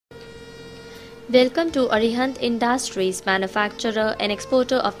Welcome to Arihant Industries, manufacturer and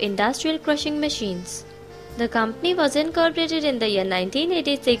exporter of industrial crushing machines. The company was incorporated in the year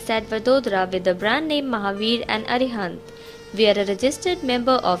 1986 at Vadodara with the brand name Mahavir and Arihant. We are a registered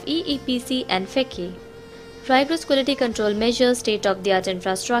member of EEPC and FECI. Rigorous quality control measures, state-of-the-art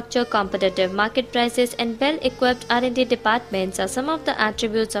infrastructure, competitive market prices and well-equipped R&D departments are some of the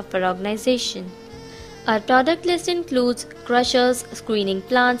attributes of our organization. Our product list includes crushers, screening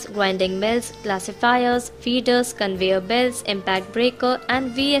plants, grinding mills, classifiers, feeders, conveyor belts, impact breaker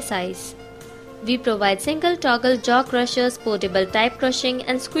and VSIs. We provide single toggle jaw crushers, portable type crushing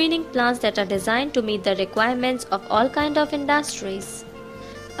and screening plants that are designed to meet the requirements of all kinds of industries.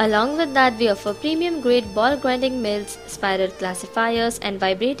 Along with that, we offer premium grade ball grinding mills, spiral classifiers and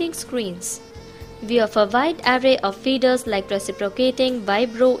vibrating screens. We offer wide array of feeders like reciprocating,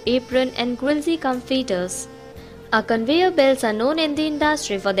 vibro, apron and grill-cum feeders. Our conveyor belts are known in the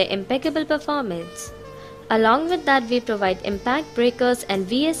industry for their impeccable performance. Along with that, we provide impact breakers and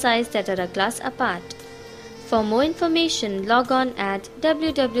VSIs that are a class apart. For more information, log on at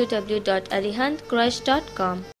www.arihantcrush.com.